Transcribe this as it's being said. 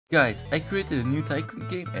Guys, I created a new tycoon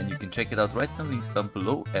game and you can check it out right now, links down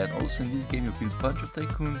below. And also in this game you build a bunch of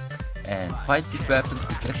tycoons and fight with weapons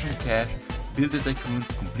to get some cash, build the tycoons,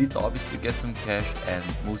 complete the obbies to get some cash, and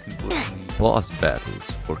most importantly, boss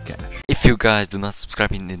battles for cash. If you guys do not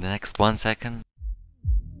subscribe in the next 1 second.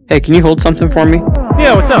 Hey, can you hold something for me?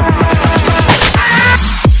 Yeah, what's up?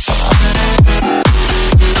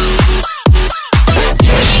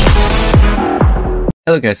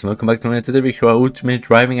 Hello guys, and welcome back to my today we are Ultimate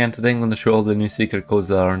Driving, and today I'm going to show all the new secret codes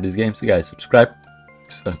that are in this game. So guys, subscribe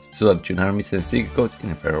so that you never miss any secret codes in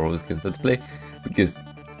a fair always can start to play, because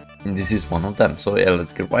this is one of them. So yeah,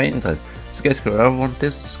 let's get right into it. So guys, if you ever want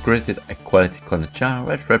this, is created a quality content channel,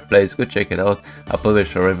 RedTritePlays, go check it out. I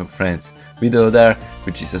published a Rainbow Friends video there,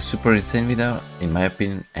 which is a super insane video in my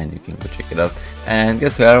opinion, and you can go check it out. And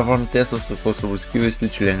guys, if you ever want this, also TacoBlox Channel is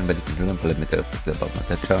literally anybody can join them, but let me tell you first about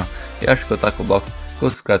my channel. Yeah, go TacoBlox, go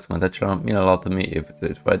subscribe to my channel, mean a lot to me if you do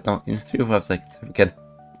it right now in 3 or 5 seconds if you can.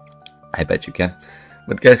 I bet you can.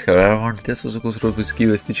 But guys, however, I want this also goes Roblox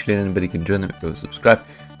Channel, literally anybody can join them if you subscribe.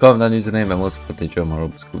 Comment down username and also put the join my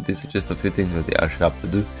Roblox Channel. This is just a few things that you actually have to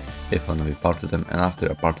do if you want to be part of them, and after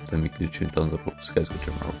you're part of them, you can literally tons of Roblox. Guys, go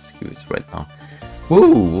join my Roblox Channel right now.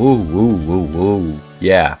 Woo, woo, woo, woo, woo.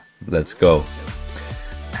 Yeah, let's go.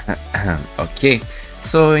 Okay.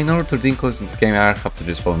 So in order to redeem codes in this game, you have to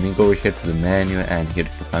just follow me. Go over here to the menu, and here you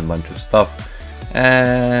can find a bunch of stuff.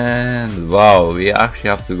 And wow, we actually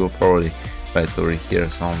have to go probably right over here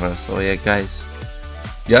somewhere. So yeah, guys,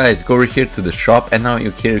 go over here to the shop, and now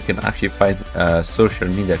here you can actually find social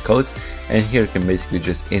media codes, and here you can basically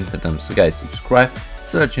just enter them. So guys, subscribe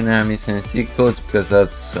so that you never miss any secret codes, because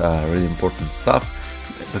that's really important stuff.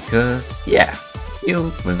 Because yeah,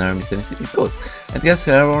 you will never miss any secret codes. And guys,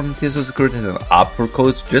 everyone, this was created an app for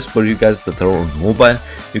codes just for you guys that are on mobile.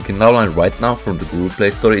 You can download it right now from the Google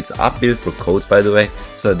Play Store. It's app built for codes, by the way,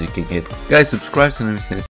 so that you can get. Guys, subscribe so you never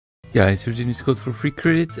miss any. Guys, you're using this code for free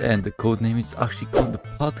credits, and the code name is actually called the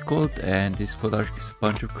pot code, and this code actually gives a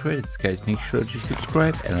bunch of credits. Guys, make sure that you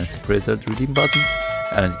subscribe and I spread that redeem button.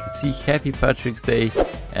 And as you can see, happy Patrick's Day,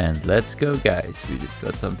 and let's go guys, we just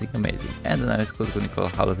got something amazing. And the nice code is going to call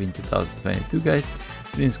Halloween 2022 guys.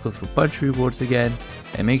 This code for bunch rewards again,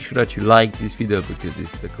 and make sure that you like this video because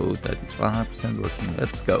this is a code that is 100% working.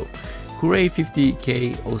 Let's go. Hooray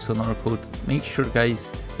 50k, also another code. Make sure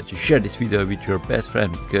guys that you share this video with your best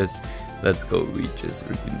friend, because let's go, we just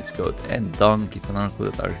redeem this code. And Dunk is another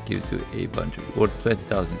code that actually gives you a bunch of rewards,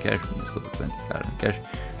 20,000 cash from this code, 20,000 cash.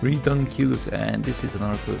 Redunk Kilos, and this is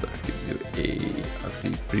another code that gives you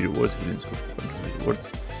actually free rewards from this code, a bunch of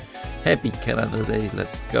rewards. Happy Canada Day,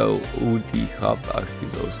 let's go. OD Hub actually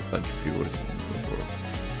is also a bunch of rewards from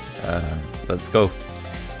this code. Let's go.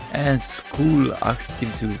 And School actually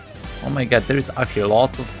gives you, oh my god, there is actually a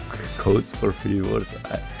lot of codes for free rewards.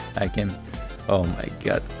 I can, oh my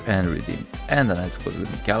god, and redeem. And the nice code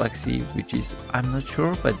with Galaxy, which is, I'm not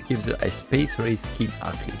sure, but it gives you a space race skin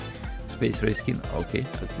actually. Space race skin, okay,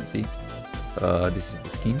 as you can see. This is the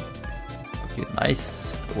skin. Okay,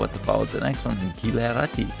 nice. What about the next one?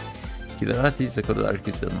 Killerati. Killerati is a code that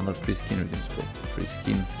gives you another free skin redeem. Free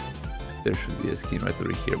skin. There should be a skin right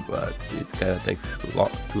over here, but it kind of takes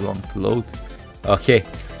too long to load. Okay.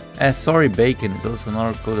 And sorry, Bacon is also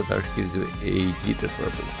another code that actually gives you a glitter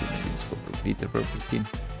purple skin. It's for glitter purple skin.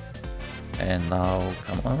 And now,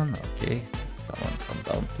 come on, okay. Come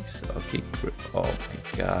down, please. Okay, oh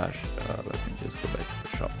my gosh. Let me just go back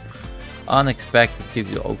to the shop. Unexpected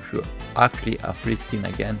gives you actually a free skin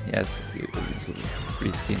again. Yes,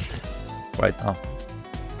 free skin right now.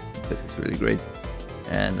 This is really great.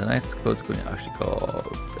 And the next code is going to actually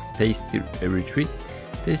called Tasty Retreat.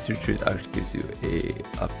 Tasty Retreat actually gives you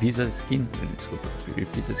a pizza skin. It's called a free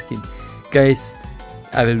pizza skin. Guys,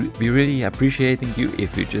 I will be really appreciating you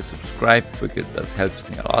if you just subscribe, because that helps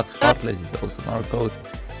me a lot. Heartless is also another code.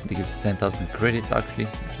 It gives you 10,000 credits actually,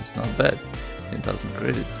 which is not bad. 10,000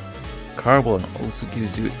 credits. Carbon also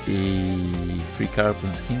gives you a free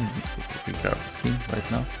carbon skin. It's free carbon skin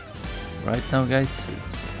right now. Right now guys,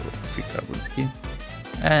 free carbon skin.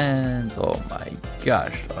 And oh my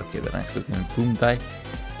gosh, okay, the next code is going to Boom Die.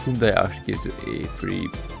 Boom Die actually gives you a free,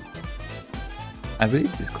 I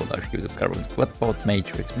believe this code actually gives you carbon. What about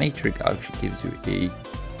Matrix? Matrix actually gives you a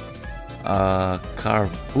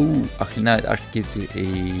actually no, it actually gives you a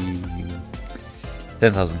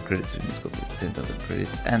 10,000 credits in this code for 10,000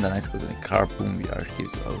 credits. And the nice code in Carboom, we actually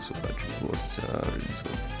gives you also a bunch of rewards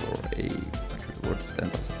for a bunch of rewards,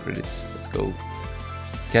 10,000 credits. Let's go.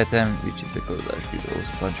 Catem, which is a code that gives you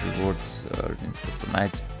also a bunch of rewards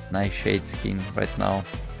for nice shade skin right now.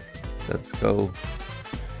 Let's go.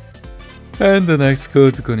 And the next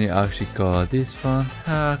code's gonna actually call this one,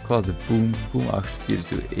 called the boom. Boom actually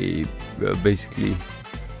gives you a basically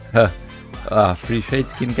free shade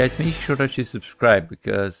skin. Guys, make sure that you subscribe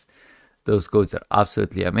because those codes are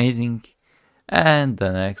absolutely amazing. And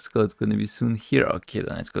the next code's gonna be soon here. Okay,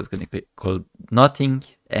 the next code's gonna be called nothing.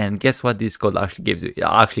 And guess what this code actually gives you? It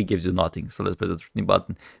actually gives you nothing. So let's press the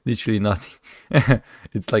button. Literally nothing.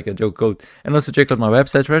 It's like a joke code. And also check out my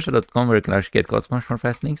website, RedTrite.com, where you can actually get codes much more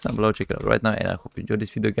fast. Links down below. Check it out right now. And I hope you enjoyed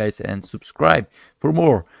this video, guys. And subscribe for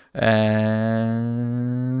more. And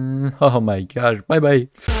oh my gosh. Bye bye.